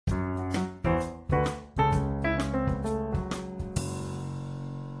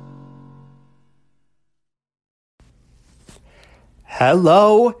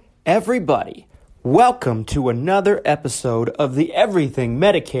Hello, everybody. Welcome to another episode of the Everything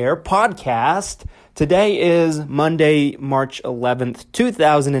Medicare podcast. Today is Monday, March 11th,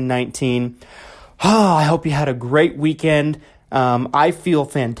 2019. I hope you had a great weekend. I feel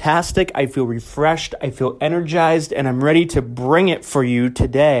fantastic. I feel refreshed. I feel energized, and I'm ready to bring it for you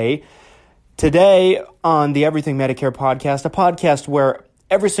today. Today on the Everything Medicare podcast, a podcast where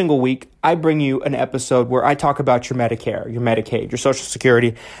every single week, I bring you an episode where I talk about your Medicare, your Medicaid, your Social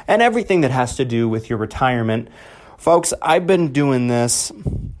Security, and everything that has to do with your retirement. Folks, I've been doing this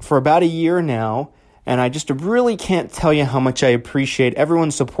for about a year now, and I just really can't tell you how much I appreciate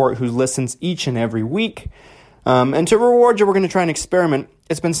everyone's support who listens each and every week. And to reward you, we're going to try and experiment.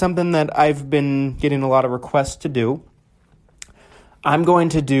 It's been something that I've been getting a lot of requests to do. I'm going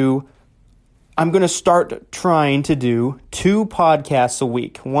to start trying to do 2 podcasts a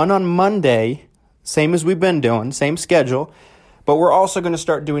week. One on Monday, same as we've been doing, same schedule. But we're also going to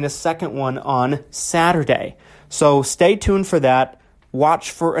start doing a second one on Saturday. So stay tuned for that.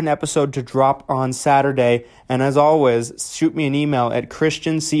 Watch for an episode to drop on Saturday. And as always, shoot me an email at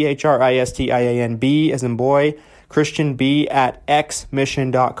Christian, CHRISTIANB, as in boy, ChristianB at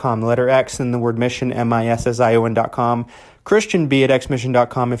xmission.com. The letter X and the word mission, MISSION.com. ChristianB at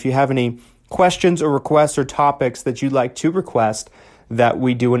xmission.com. If you have any questions or requests or topics that you'd like to request that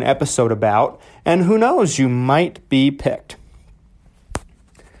we do an episode about, and who knows, you might be picked.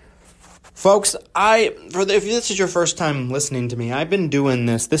 Folks, if this is your first time listening to me, I've been doing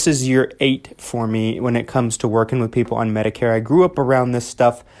this. This is year 8 for me when it comes to working with people on Medicare. I grew up around this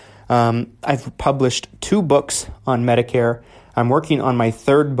stuff. I've published 2 books on Medicare. I'm working on my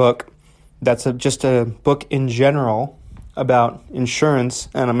 3rd book. That's just a book in general about insurance,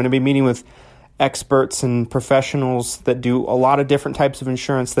 and I'm going to be meeting with experts and professionals that do a lot of different types of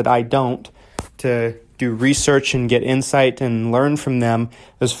insurance that I don't, to do research and get insight and learn from them,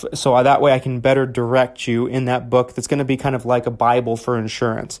 so that way I can better direct you in that book that's going to be kind of like a Bible for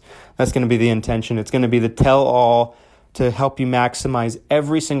insurance. That's going to be the intention. It's going to be the tell-all to help you maximize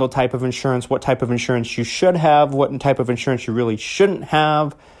every single type of insurance, what type of insurance you should have, what type of insurance you really shouldn't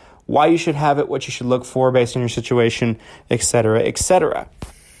have, why you should have it, what you should look for based on your situation, etc., etc.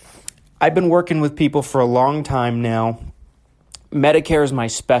 I've been working with people for a long time now. Medicare is my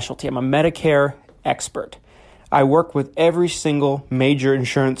specialty. I'm a Medicare expert. I work with every single major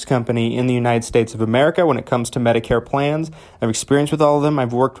insurance company in the United States of America when it comes to Medicare plans. I've experienced with all of them.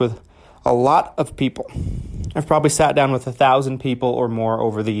 I've worked with a lot of people. I've probably sat down with 1,000 people or more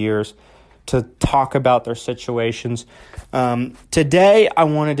over the years to talk about their situations. Today, I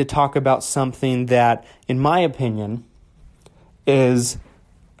wanted to talk about something that, in my opinion, is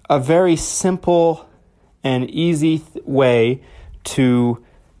a very simple and easy way to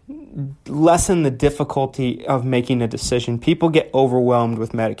lessen the difficulty of making a decision. People get overwhelmed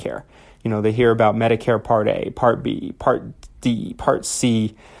with Medicare. They hear about Medicare Part A, Part B, Part D, Part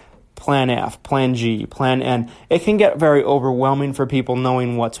C, Plan F, Plan G, Plan N. It can get very overwhelming for people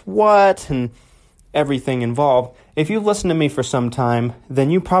knowing what's what and everything involved. If you've listened to me for some time, then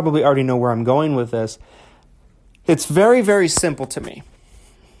you probably already know where I'm going with this. It's very, very simple to me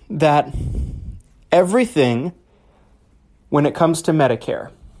that everything, when it comes to Medicare,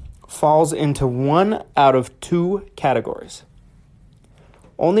 falls into one out of 2 categories.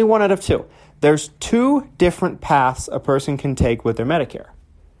 Only one out of 2. There's 2 different paths a person can take with their Medicare.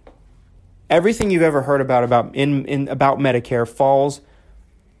 Everything you've ever heard about Medicare falls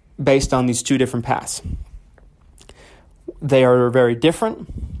based on these 2 different paths. They are very different.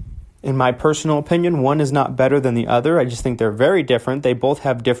 In my personal opinion, one is not better than the other. I just think they're very different. They both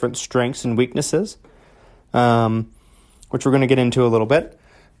have different strengths and weaknesses, which we're going to get into a little bit.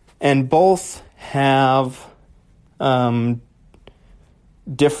 And both have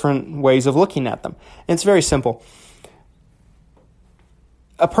different ways of looking at them. And it's very simple.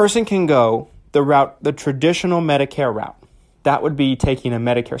 A person can go the traditional Medicare route. That would be taking a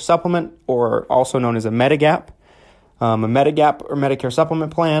Medicare supplement, or also known as a Medigap. A Medigap or Medicare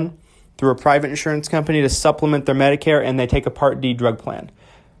supplement plan through a private insurance company to supplement their Medicare, and they take a Part D drug plan.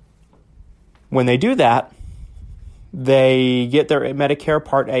 When they do that, they get their Medicare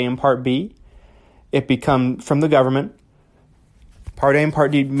Part A and Part B. It becomes from the government. Part A and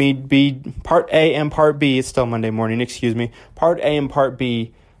Part B, it's still Monday morning, excuse me. Part A and Part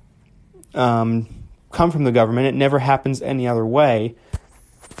B come from the government. It never happens any other way.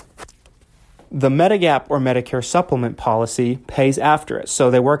 The Medigap or Medicare supplement policy pays after it.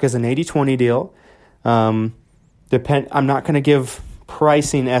 So they work as an 80-20 deal. I'm not going to give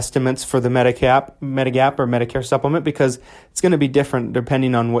pricing estimates for the Medigap or Medicare supplement because it's going to be different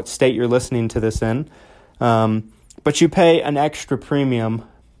depending on what state you're listening to this in. but you pay an extra premium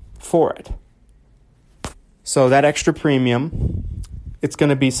for it. So that extra premium, it's going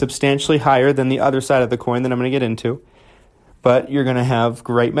to be substantially higher than the other side of the coin that I'm going to get into, but you're going to have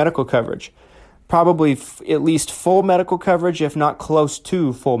great medical coverage. Probably at least full medical coverage, if not close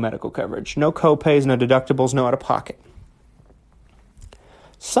to full medical coverage. No copays, no deductibles, no out-of-pocket.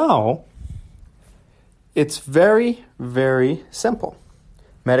 So, it's very, very simple.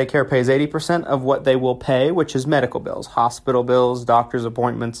 Medicare pays 80% of what they will pay, which is medical bills, hospital bills, doctor's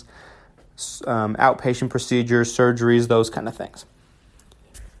appointments, outpatient procedures, surgeries, those kind of things.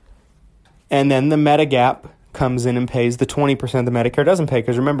 And then the Medigap comes in and pays the 20% the Medicare doesn't pay.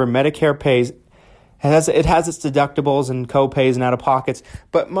 Because remember, Medicare pays, it has its deductibles and co-pays and out-of-pockets,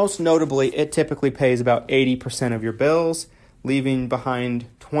 but most notably, it typically pays about 80% of your bills, leaving behind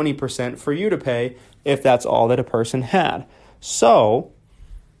 20% for you to pay if that's all that a person had. So,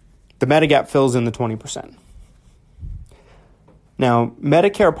 the Medigap fills in the 20%. Now,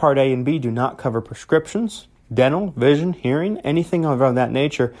 Medicare Part A and B do not cover prescriptions, dental, vision, hearing, anything of that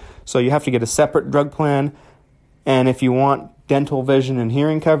nature. So you have to get a separate drug plan. And if you want dental, vision, and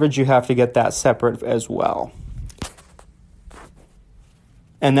hearing coverage, you have to get that separate as well.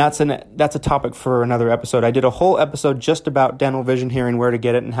 And that's a topic for another episode. I did a whole episode just about dental, vision, hearing, where to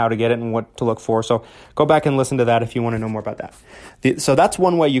get it and how to get it and what to look for. So go back and listen to that if you want to know more about that. So that's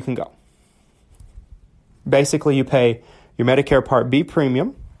one way you can go. Basically, you pay your Medicare Part B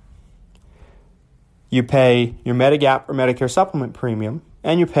premium, you pay your Medigap or Medicare Supplement premium,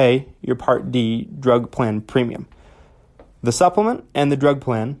 and you pay your Part D drug plan premium. The supplement and the drug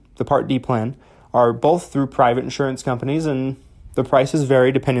plan, the Part D plan, are both through private insurance companies, and the prices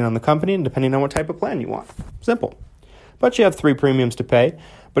vary depending on the company and depending on what type of plan you want. Simple. But you have 3 premiums to pay.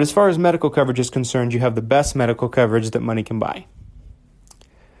 But as far as medical coverage is concerned, you have the best medical coverage that money can buy.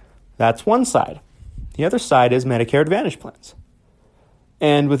 That's one side. The other side is Medicare Advantage plans.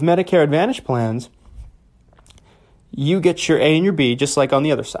 And with Medicare Advantage plans, you get your A and your B just like on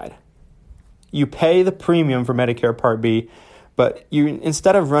the other side. You pay the premium for Medicare Part B, but you,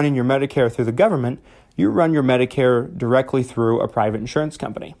 instead of running your Medicare through the government, you run your Medicare directly through a private insurance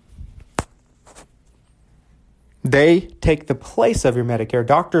company. They take the place of your Medicare.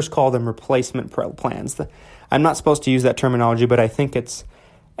 Doctors call them replacement plans. I'm not supposed to use that terminology, but I think it's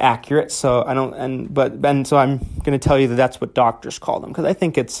accurate. So so I'm going to tell you that that's what doctors call them because I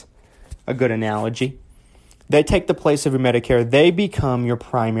think it's a good analogy. They take the place of your Medicare. They become your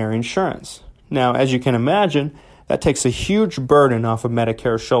primary insurance. Now, as you can imagine, that takes a huge burden off of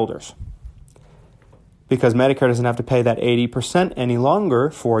Medicare's shoulders because Medicare doesn't have to pay that 80% any longer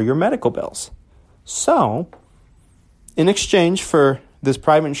for your medical bills. So, in exchange for this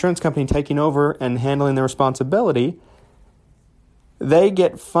private insurance company taking over and handling the responsibility, they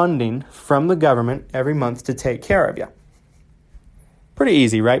get funding from the government every month to take care of you. Pretty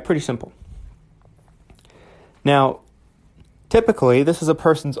easy, right? Pretty simple. Now, typically, this is a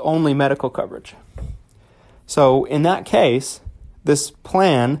person's only medical coverage. So, in that case, this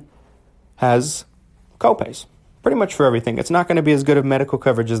plan has copays, pretty much for everything. It's not going to be as good of medical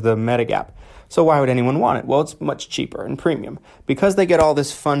coverage as the Medigap. So why would anyone want it? Well, it's much cheaper in premium. Because they get all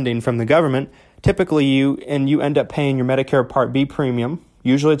this funding from the government, typically you end up paying your Medicare Part B premium.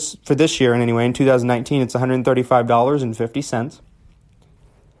 Usually it's, for this year and anyway, in 2019, it's $135.50.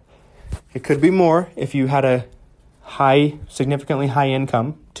 It could be more if you had a significantly high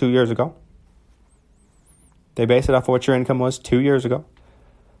income 2 years ago. They base it off of what your income was 2 years ago.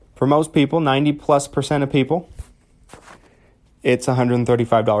 For most people, 90+% of people, it's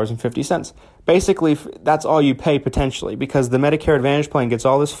 $135.50. Basically, that's all you pay potentially because the Medicare Advantage plan gets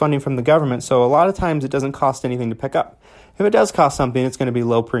all this funding from the government, so a lot of times it doesn't cost anything to pick up. If it does cost something, it's going to be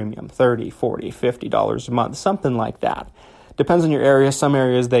low premium, $30, $40, $50 a month, something like that. Depends on your area. Some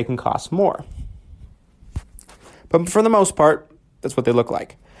areas they can cost more. But for the most part, that's what they look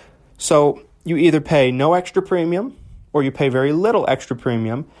like. So you either pay no extra premium or you pay very little extra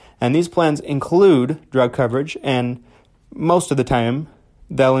premium, and these plans include drug coverage, and most of the time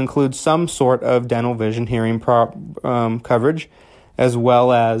they'll include some sort of dental, vision, hearing coverage, as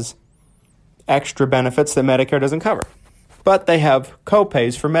well as extra benefits that Medicare doesn't cover. But they have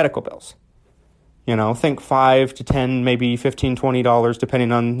copays for medical bills. You know, think $5 to $10, maybe $15, $20,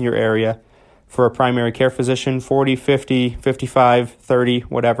 depending on your area. For a primary care physician, $40, $50, $55, $30,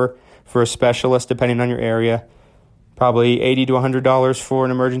 whatever. For a specialist, depending on your area, probably $80 to $100 for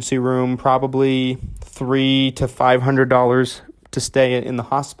an emergency room, probably $300 to $500 to stay in the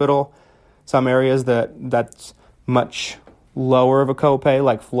hospital. Some areas that's much lower of a copay,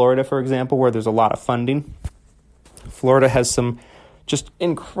 like Florida, for example, where there's a lot of funding. Florida has some just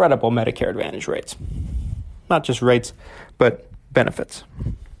incredible Medicare Advantage rates. not just rates, but benefits.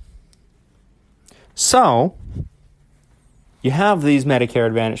 So, you have these Medicare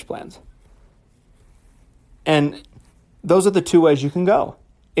Advantage plans. And those are the two ways you can go.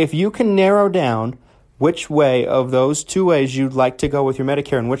 If you can narrow down which way of those two ways you'd like to go with your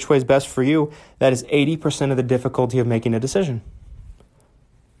Medicare and which way is best for you, that is 80% of the difficulty of making a decision.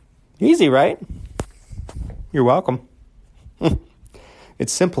 Easy, right? You're welcome.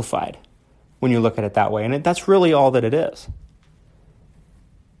 It's simplified when you look at it that way, and that's really all that it is.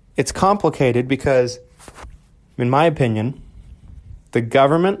 It's complicated because, in my opinion, the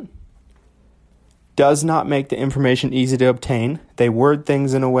government does not make the information easy to obtain. They word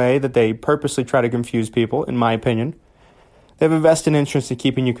things in a way that they purposely try to confuse people, in my opinion. They have a vested interest in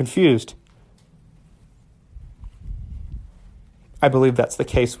keeping you confused. I believe that's the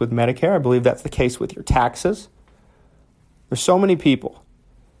case with Medicare. I believe that's the case with your taxes. There's so many people,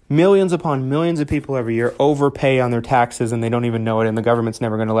 millions upon millions of people every year overpay on their taxes and they don't even know it, and the government's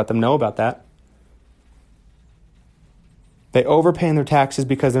never going to let them know about that. They overpay on their taxes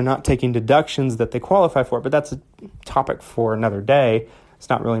because they're not taking deductions that they qualify for, but that's a topic for another day. It's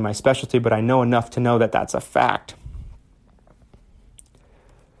not really my specialty, but I know enough to know that that's a fact.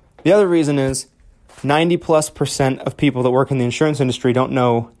 The other reason is 90+% of people that work in the insurance industry don't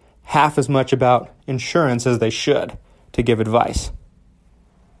know half as much about insurance as they should to give advice.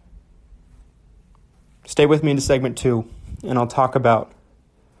 Stay with me into segment 2, and I'll talk about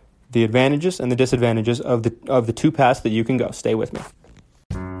the advantages and the disadvantages of the two paths that you can go. Stay with me.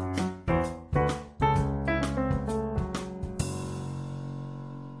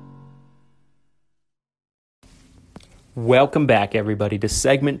 Welcome back, everybody, to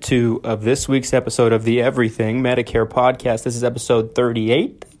segment 2 of this week's episode of the Everything Medicare podcast. This is episode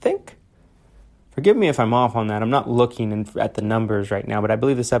 38, I think. Forgive me if I'm off on that. I'm not looking at the numbers right now, but I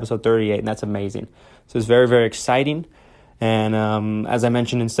believe this is episode 38, and that's amazing. So it's very, very exciting. And as I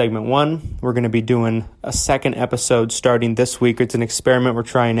mentioned in segment 1, we're going to be doing a second episode starting this week. It's an experiment we're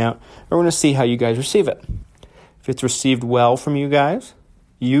trying out. We're going to see how you guys receive it. If it's received well from you guys,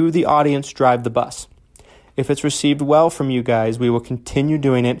 you, the audience, drive the bus. If it's received well from you guys, we will continue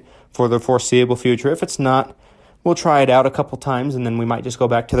doing it for the foreseeable future. If it's not, we'll try it out a couple times, and then we might just go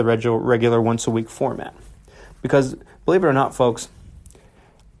back to the regular once-a-week format. Because, believe it or not, folks,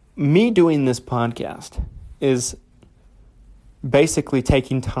 me doing this podcast is basically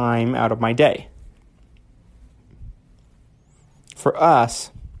taking time out of my day. For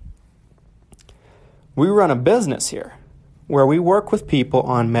us, we run a business here where we work with people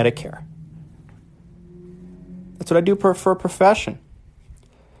on Medicare. That's what I do for a profession.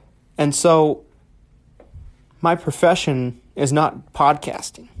 And so my profession is not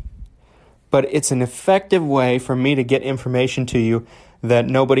podcasting, but it's an effective way for me to get information to you that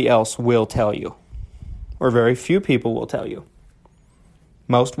nobody else will tell you, or very few people will tell you.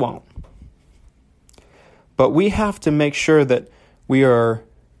 Most won't. But we have to make sure that we are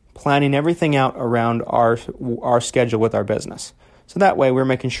planning everything out around our schedule with our business. So that way we're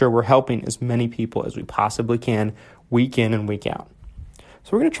making sure we're helping as many people as we possibly can, week in and week out.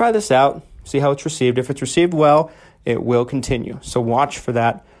 So we're going to try this out, see how it's received. If it's received well, it will continue. So watch for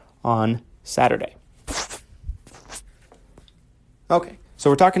that on Saturday. Okay, so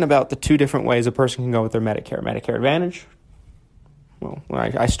we're talking about the two different ways a person can go with their Medicare. Medicare Advantage. Well,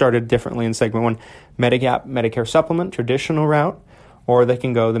 I started differently in segment 1. Medigap, Medicare Supplement, traditional route, or they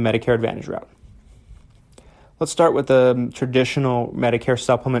can go the Medicare Advantage route. Let's start with the traditional Medicare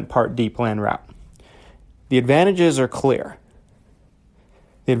Supplement Part D plan route. The advantages are clear.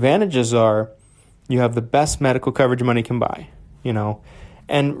 The advantages are you have the best medical coverage money can buy,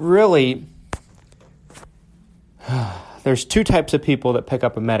 and really there's two types of people that pick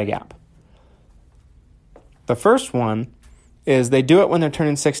up a Medigap. The first one is they do it when they're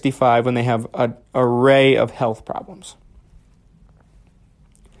turning 65, when they have an array of health problems.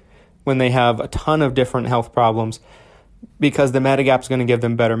 When they have a ton of different health problems, because the Medigap is going to give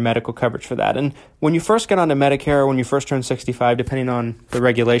them better medical coverage for that. And when you first get onto Medicare, when you first turn 65, depending on the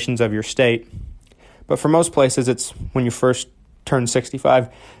regulations of your state, but for most places it's when you first turn 65,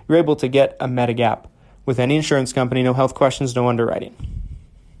 you're able to get a Medigap with any insurance company, no health questions, no underwriting.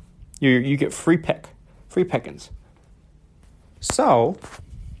 You get free pickings. So,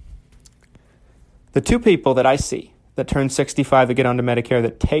 the two people that I see that turn 65 that get onto Medicare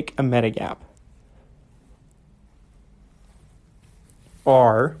that take a Medigap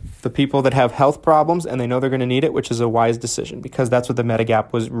are the people that have health problems and they know they're going to need it, which is a wise decision because that's what the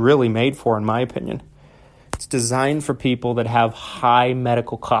Medigap was really made for, in my opinion. It's designed for people that have high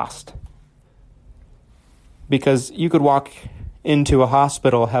medical cost. Because you could walk into a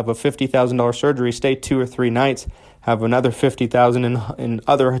hospital, have a $50,000 surgery, stay 2 or 3 nights, have another $50,000 in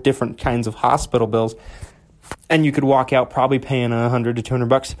other different kinds of hospital bills, and you could walk out probably paying $100 to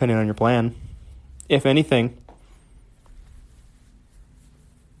 $200 depending on your plan, if anything.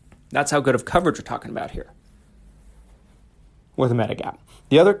 That's how good of coverage we're talking about here with a Medigap.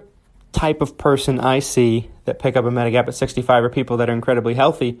 The other type of person I see that pick up a Medigap at 65 are people that are incredibly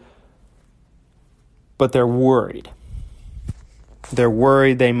healthy, but they're worried. They're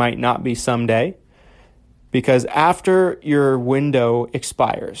worried they might not be someday, because after your window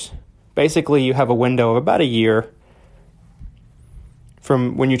expires, basically you have a window of about a year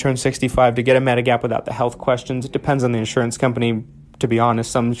from when you turn 65 to get a Medigap without the health questions. It depends on the insurance company, to be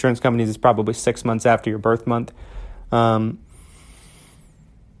honest. Some insurance companies it's probably 6 months after your birth month.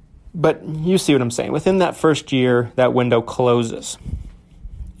 But you see what I'm saying. Within that first year, that window closes.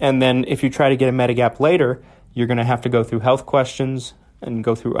 And then if you try to get a Medigap later, you're going to have to go through health questions and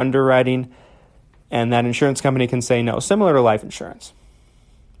go through underwriting. And that insurance company can say no, similar to life insurance.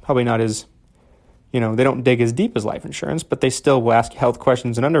 Probably not as, they don't dig as deep as life insurance, but they still will ask health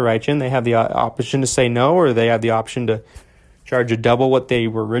questions and underwrite you. And they have the option to say no, or they have the option to charge you double what they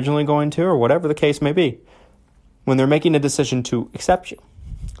were originally going to, or whatever the case may be, when they're making a decision to accept you.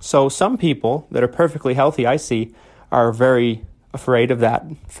 So some people that are perfectly healthy, I see, are very afraid of that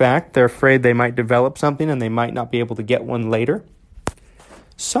fact. They're afraid they might develop something and they might not be able to get one later.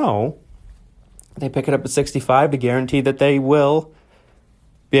 So they pick it up at 65 to guarantee that they will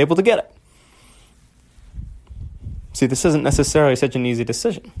be able to get it. See, this isn't necessarily such an easy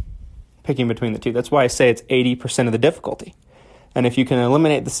decision, picking between the two. That's why I say it's 80% of the difficulty. And if you can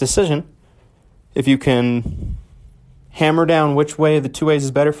eliminate this decision, if you can hammer down which way of the two ways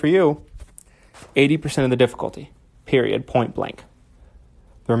is better for you, 80% of the difficulty, period, point blank.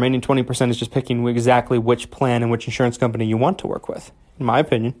 The remaining 20% is just picking exactly which plan and which insurance company you want to work with, in my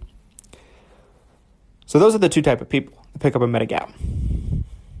opinion. So those are the two type of people that pick up a Medigap.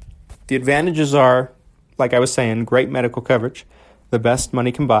 The advantages are, like I was saying, great medical coverage, the best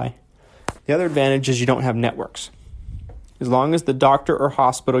money can buy. The other advantage is you don't have networks. As long as the doctor or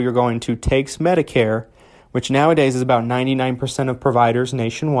hospital you're going to takes Medicare, which nowadays is about 99% of providers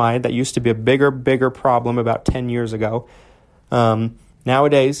nationwide. That used to be a bigger problem about 10 years ago.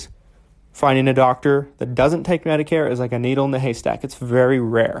 Nowadays, finding a doctor that doesn't take Medicare is like a needle in the haystack. It's very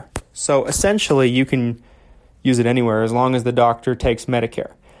rare. So essentially, you can use it anywhere as long as the doctor takes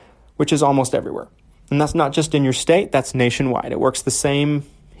Medicare, which is almost everywhere. And that's not just in your state, that's nationwide. It works the same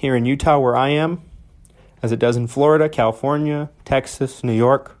here in Utah, where I am, as it does in Florida, California, Texas, New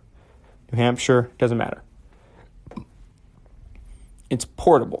York, New Hampshire, doesn't matter. It's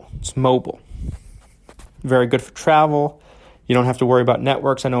portable. It's mobile. Very good for travel. You don't have to worry about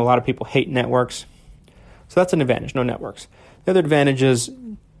networks. I know a lot of people hate networks. So that's an advantage, no networks. The other advantage is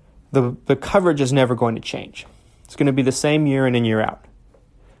the coverage is never going to change. It's going to be the same year in and year out.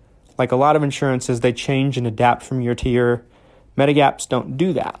 Like a lot of insurances, they change and adapt from year to year. Medigaps don't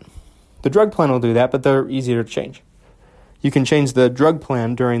do that. The drug plan will do that, but they're easier to change. You can change the drug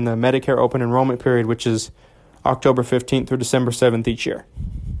plan during the Medicare open enrollment period, which is October 15th through December 7th each year.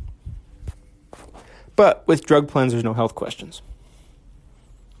 But with drug plans, there's no health questions.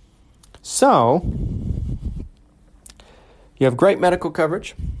 So, you have great medical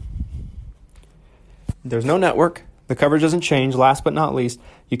coverage. There's no network. The coverage doesn't change. Last but not least,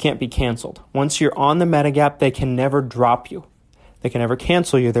 you can't be canceled. Once you're on the Medigap, they can never drop you. They can never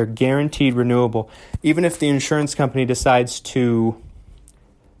cancel you. They're guaranteed renewable. Even if the insurance company decides to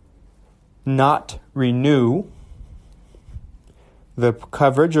not renew the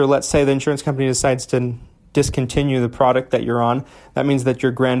coverage, or let's say the insurance company decides to discontinue the product that you're on, that means that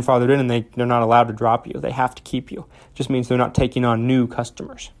you're grandfathered in and they're not allowed to drop you. They have to keep you. It just means they're not taking on new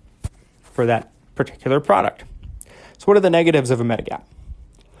customers for that particular product. So what are the negatives of a Medigap?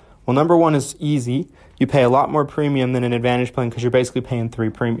 Well, number one is easy. You pay a lot more premium than an Advantage plan because you're basically paying 3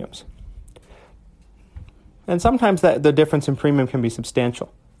 premiums. And sometimes the difference in premium can be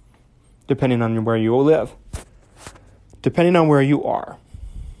substantial, depending on where you live, depending on where you are.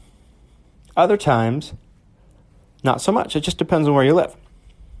 Other times, not so much. It just depends on where you live.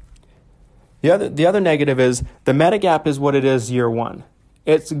 The other negative is the Medigap is what it is year one.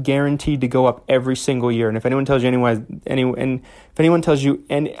 It's guaranteed to go up every single year. And if anyone tells you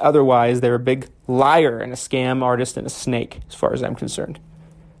otherwise, they're a big liar and a scam artist and a snake, as far as I'm concerned.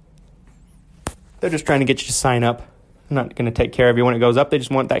 They're just trying to get you to sign up. They're not going to take care of you when it goes up. They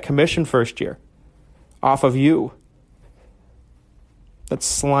just want that commission first year off of you. That's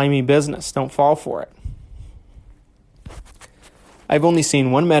slimy business. Don't fall for it. I've only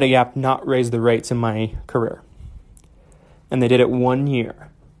seen one Medigap not raise the rates in my career. And they did it 1 year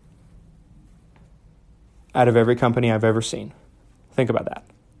out of every company I've ever seen. Think about that.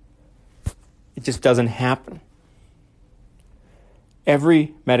 It just doesn't happen.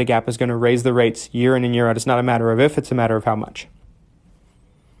 Every Medigap is going to raise the rates year in and year out. It's not a matter of if, it's a matter of how much.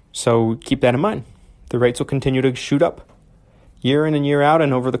 So keep that in mind. The rates will continue to shoot up year in and year out,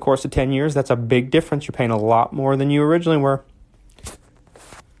 and over the course of 10 years, that's a big difference. You're paying a lot more than you originally were.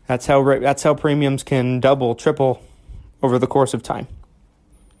 That's how premiums can double, triple over the course of time.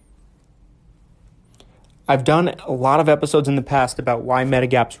 I've done a lot of episodes in the past about why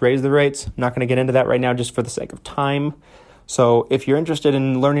Medigaps raise the rates. I'm not going to get into that right now just for the sake of time. So if you're interested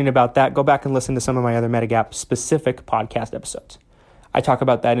in learning about that, go back and listen to some of my other Medigap specific podcast episodes. I talk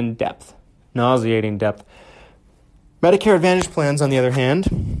about that in depth, nauseating depth. Medicare Advantage plans, on the other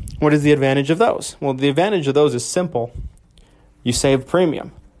hand, what is the advantage of those? Well, the advantage of those is simple. You save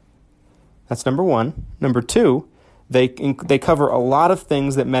premium. That's number one. Number two, they cover a lot of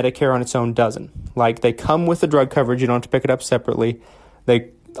things that Medicare on its own doesn't. Like they come with the drug coverage. You don't have to pick it up separately.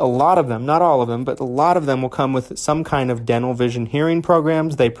 A lot of them, not all of them, but a lot of them will come with some kind of dental, vision, hearing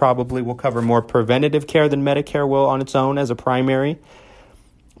programs. They probably will cover more preventative care than Medicare will on its own as a primary.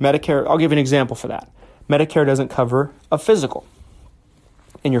 Medicare, I'll give you an example for that. Medicare doesn't cover a physical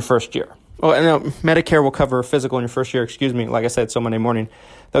in your first year. Oh, no, Medicare will cover a physical in your first year. Like I said, so Monday morning.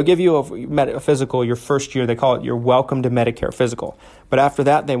 They'll give you a physical your first year. They call it your Welcome to Medicare physical. But after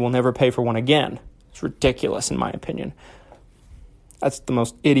that, they will never pay for one again. It's ridiculous, in my opinion. That's the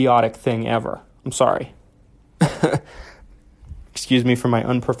most idiotic thing ever. I'm sorry. Excuse me for my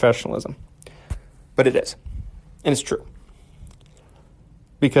unprofessionalism. But it is. And it's true.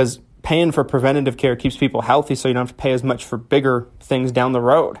 Because paying for preventative care keeps people healthy so you don't have to pay as much for bigger things down the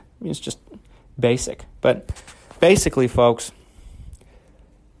road. I mean, it's just basic. But basically, folks,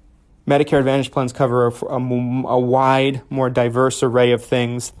 Medicare Advantage plans cover a wide, more diverse array of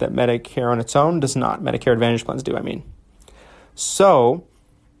things that Medicare on its own does not. Medicare Advantage plans do, I mean. So,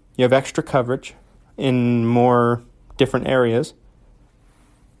 you have extra coverage in more different areas.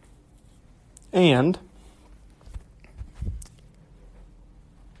 And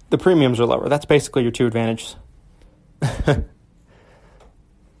the premiums are lower. That's basically your two advantages.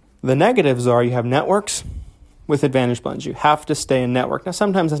 The negatives are you have networks with Advantage plans. You have to stay in network. Now,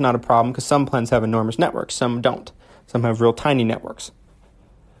 sometimes that's not a problem because some plans have enormous networks. Some don't. Some have real tiny networks.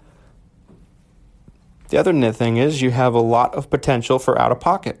 The other thing is you have a lot of potential for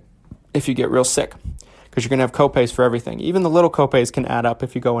out-of-pocket if you get real sick because you're going to have copays for everything. Even the little copays can add up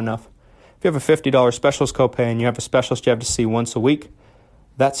if you go enough. If you have a $50 specialist copay and you have a specialist you have to see once a week,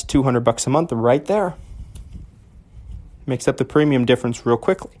 that's $200 a month right there. Makes up the premium difference real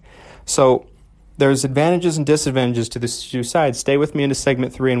quickly. So there's advantages and disadvantages to the two sides. Stay with me into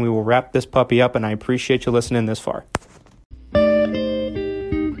segment 3 and we will wrap this puppy up, and I appreciate you listening this far.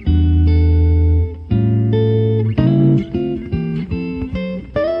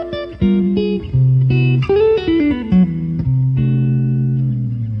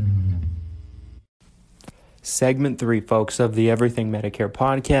 Segment 3, folks, of the Everything Medicare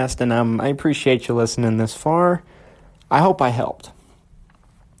podcast, and I appreciate you listening this far. I hope I helped.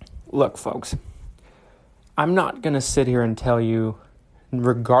 Look, folks, I'm not going to sit here and tell you,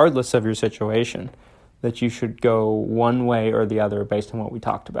 regardless of your situation, that you should go one way or the other based on what we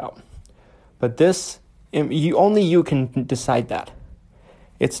talked about. But only you can decide that.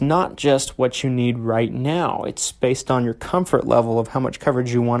 It's not just what you need right now. It's based on your comfort level of how much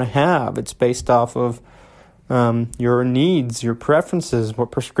coverage you want to have. It's based off of your needs, your preferences,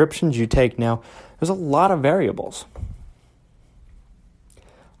 what prescriptions you take. Now, there's a lot of variables.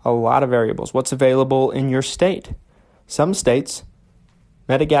 What's available in your state? Some states,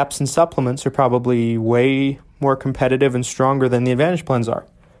 Medigaps and supplements are probably way more competitive and stronger than the Advantage plans are.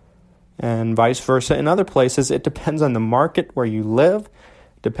 And vice versa. In other places, it depends on the market where you live.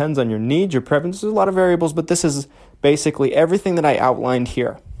 It depends on your needs, your preferences. There's a lot of variables, but this is basically everything that I outlined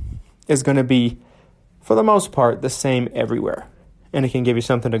here is going to be, for the most part, the same everywhere. And it can give you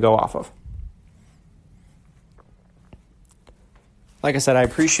something to go off of. Like I said, I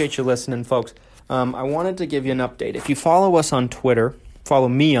appreciate you listening, folks. I wanted to give you an update. If you follow us on Twitter, follow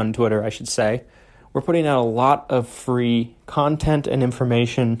me on Twitter, I should say, we're putting out a lot of free content and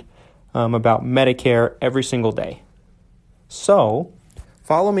information about Medicare every single day. So,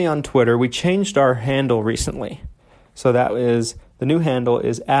 follow me on Twitter. We changed our handle recently. So the new handle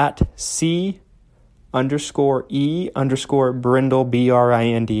is at C_E_Brindle,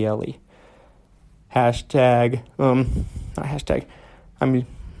 BRINDLE. I'm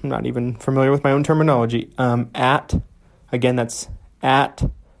not even familiar with my own terminology. That's at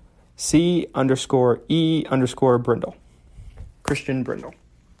C_E_Brindle. Christian Brindle.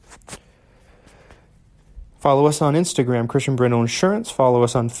 Follow us on Instagram, Christian Brindle Insurance. Follow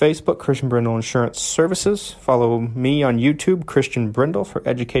us on Facebook, Christian Brindle Insurance Services. Follow me on YouTube, Christian Brindle, for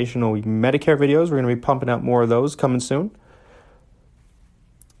educational Medicare videos. We're going to be pumping out more of those coming soon.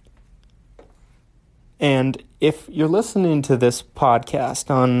 And if you're listening to this podcast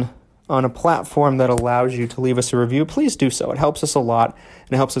on a platform that allows you to leave us a review, please do so. It helps us a lot,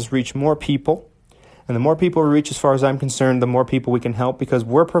 and it helps us reach more people. And the more people we reach, as far as I'm concerned, the more people we can help, because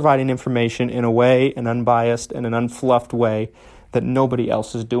we're providing information in a way, an unbiased and an unfluffed way that nobody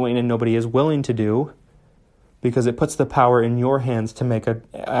else is doing and nobody is willing to do, because it puts the power in your hands to make an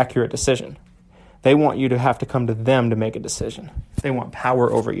accurate decision. They want you to have to come to them to make a decision. They want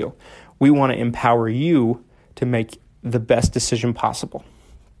power over you. We want to empower you to make the best decision possible.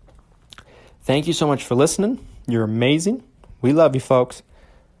 Thank you so much for listening. You're amazing. We love you, folks.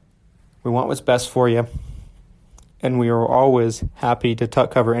 We want what's best for you, and we are always happy to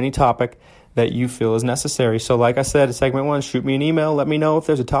cover any topic that you feel is necessary. So like I said in segment 1, shoot me an email. Let me know if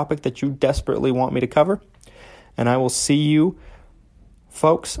there's a topic that you desperately want me to cover, and I will see you,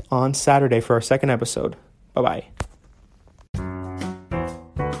 folks, on Saturday for our second episode. Bye-bye.